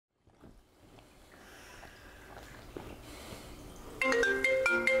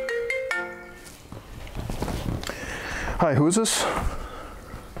Hi, who is this?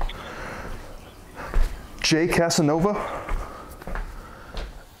 Jay Casanova?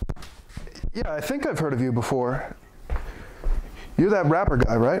 Yeah, I think I've heard of you before. You're that rapper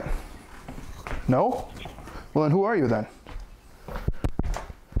guy, right? No? Well, then who are you then?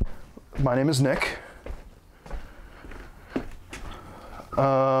 My name is Nick.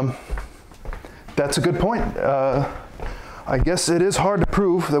 That's a good point. I guess it is hard to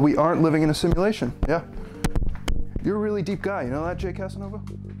prove that we aren't living in a simulation. Yeah. You're a really deep guy. You know that, Jay Casanova?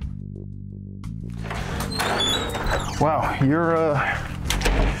 Wow, you're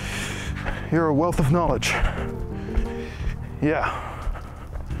a wealth of knowledge. Yeah.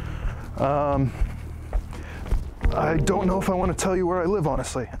 I don't know if I want to tell you where I live,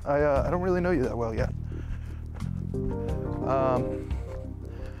 honestly. I don't really know you that well yet.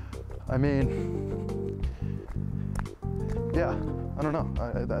 I mean, yeah, I don't know.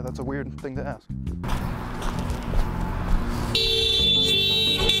 That's a weird thing to ask.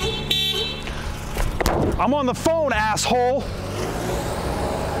 I'm on the phone, asshole!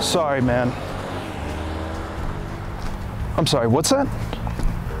 Sorry, man. I'm sorry, what's that?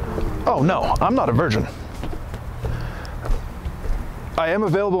 Oh, no, I'm not a virgin. I am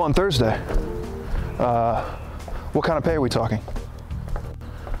available on Thursday. What kind of pay are we talking?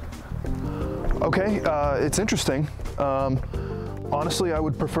 Okay, it's interesting. Honestly, I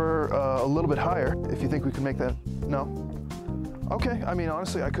would prefer a little bit higher if you think we can make that. No? Okay, I mean,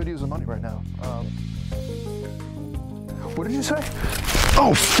 honestly, I could use the money right now. What did you say?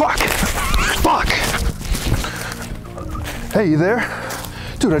 Oh, fuck! Fuck! Hey, you there?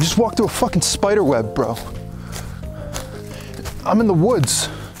 Dude, I just walked through a fucking spider web, bro. I'm in the woods.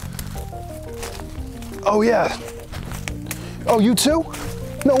 Oh, yeah. Oh, you too?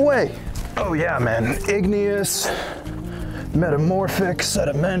 No way. Oh, yeah, man. Igneous, metamorphic,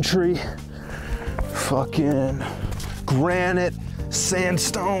 sedimentary, fucking granite,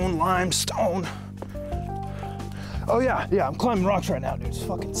 sandstone, limestone. Oh, yeah, I'm climbing rocks right now, dude. It's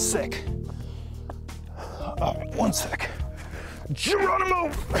fucking sick. All right, one sec. Geronimo!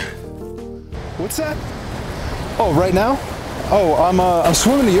 What's that? Oh, right now? Oh, I'm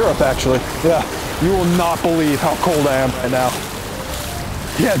swimming to Europe, actually. Yeah, you will not believe how cold I am right now.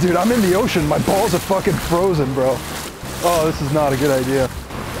 Yeah, dude, I'm in the ocean. My balls are fucking frozen, bro. Oh, this is not a good idea.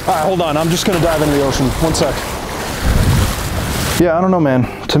 All right, hold on. I'm just gonna dive into the ocean. One sec. Yeah, I don't know,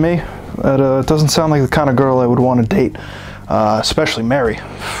 man. To me, that doesn't sound like the kind of girl I would want to date, especially marry.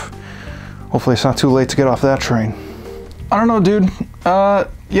 Hopefully it's not too late to get off that train. I don't know, dude.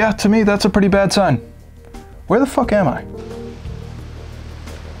 Yeah, to me, that's a pretty bad sign. Where the fuck am I?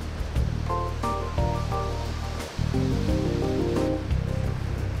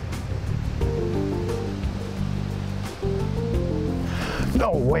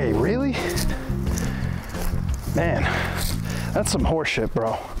 No way, really? Man, that's some horse shit,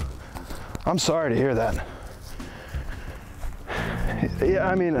 bro. I'm sorry to hear that. Yeah,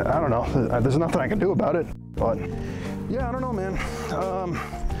 I mean, I don't know. There's nothing I can do about it, but yeah, I don't know, man.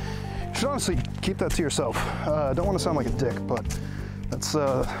 You should honestly keep that to yourself. I don't want to sound like a dick, but it's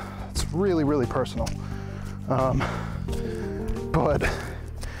really, really personal. But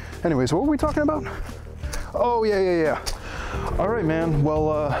anyways, what were we talking about? Oh, yeah. All right, man.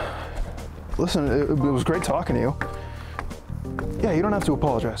 Well, listen, it was great talking to you. Yeah, you don't have to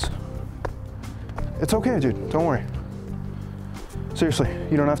apologize. It's okay, dude. Don't worry. Seriously,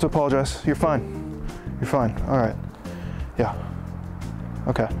 you don't have to apologize. You're fine. You're fine. All right. Yeah.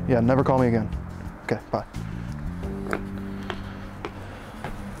 Okay. Yeah, never call me again. Okay, bye.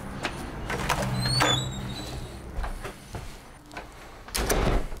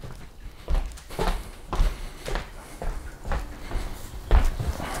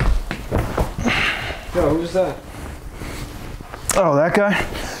 Yo, who's that? Oh, that guy?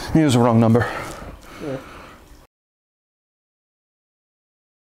 He was the wrong number. Yeah.